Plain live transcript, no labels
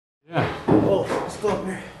Yeah. Oh, let's go up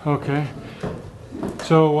here. Okay.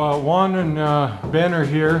 So Juan and Ben are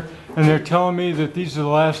here, and they're telling me that these are the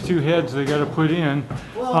last two heads they got to put in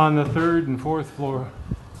on the 3rd and 4th floor.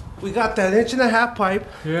 We got that 1.5-inch pipe.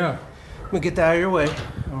 Yeah. Let me get that out of your way.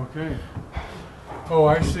 Okay. Oh,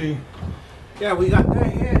 I see. Yeah, we got that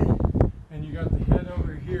head. And you got the head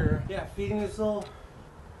over here. Yeah, feeding this little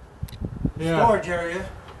Yeah. storage area.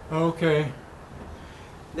 Okay.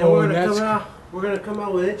 Then Oh, we're gonna come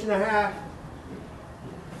out with 1.5 inch.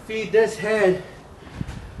 Feed this head.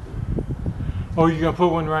 Oh, you're gonna put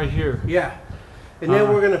one right here. Yeah. And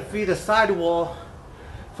then we're gonna feed a sidewall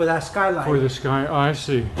for that skylight. For the sky. Oh, I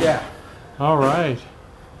see. Yeah. All right.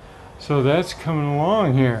 So that's coming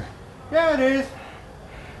along here. Yeah, it is.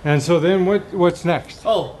 And so then what's next?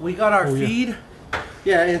 Oh, we got our feed.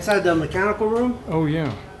 Yeah, inside the mechanical room. Oh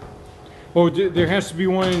yeah. Oh, there has to be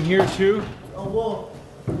one in here too? Oh well,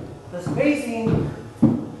 the spacing,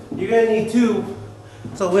 you're gonna need 2.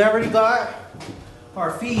 So we already got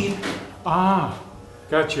our feed. Ah,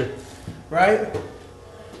 gotcha. Right?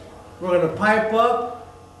 We're gonna pipe up,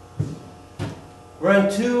 run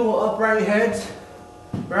 2 upright heads,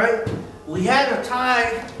 right? We had a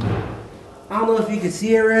tie, I don't know if you can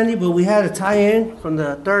see it, Randy, but we had a tie in from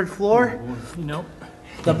the 3rd floor. Nope.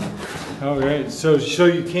 The, All right, so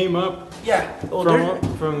you came up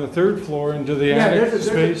from the 3rd floor into the attic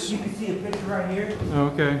space? You can see a picture right here.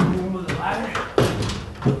 Okay. Move the ladder.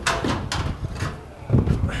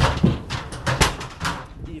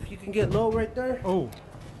 If you can get low right there,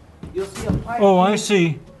 you'll see a pipe. Oh, I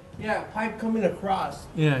see. Yeah, pipe coming across.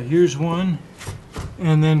 Yeah, here's one,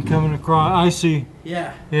 and then coming across. I see.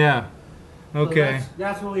 Yeah. Yeah. Okay. So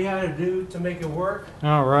that's what we had to do to make it work.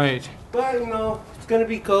 All right. But you know, it's gonna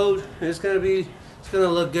be code. It's gonna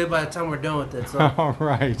look good by the time we're done with it. So. All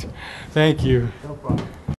right. Thank you. No problem.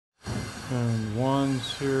 And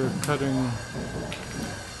Juan's here cutting.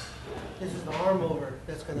 This is the arm over.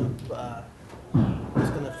 That's gonna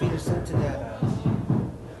feed us into that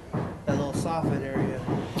little soffit area.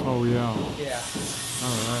 Oh yeah. Yeah.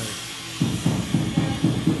 All right.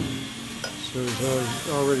 So he's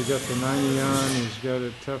already got the 90 on. He's got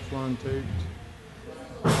it Teflon taped.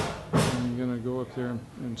 And I'm gonna go up there and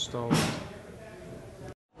install it.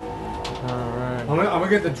 All right. I'm gonna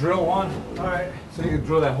get the drill on. All right. So you can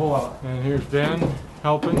drill that hole out. And here's Ben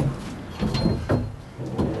helping.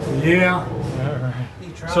 Yeah. All right.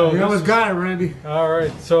 So you almost got it, Randy. All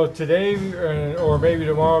right. So today, or maybe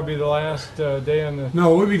tomorrow, will be the last day on the.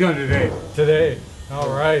 No, we'll be done today. Today. All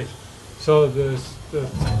right. So the The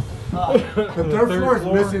 3rd floor is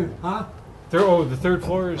missing, huh? The 3rd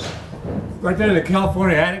floor is right there in the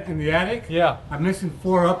California attic. In the attic. Yeah. I'm missing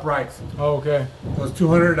 4 uprights. Oh, okay. Those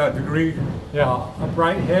 200-degree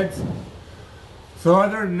upright heads. So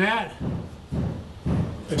other than that,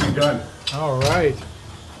 it'll be done. All right.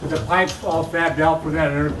 The pipe's all fabbed out for that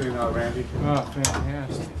and everything now, Randy. Oh,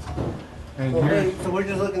 fantastic. And Okay, so we're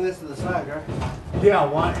just looking this to the side, right? Yeah,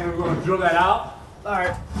 and we're gonna drill that out. All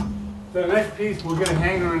right. The next piece, we'll get a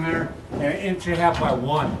hanger in there, and 1.5 by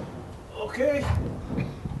 1. Okay.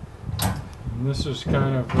 And this is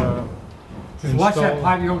kind of Just watch that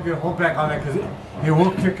pipe, you don't get a hold back on that, because it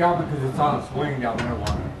will kick out because it's on a swing down there.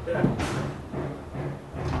 Yeah.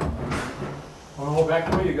 Want to hold back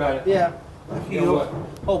for me? You got it. Yeah. If you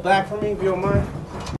hold back for me, if you don't mind.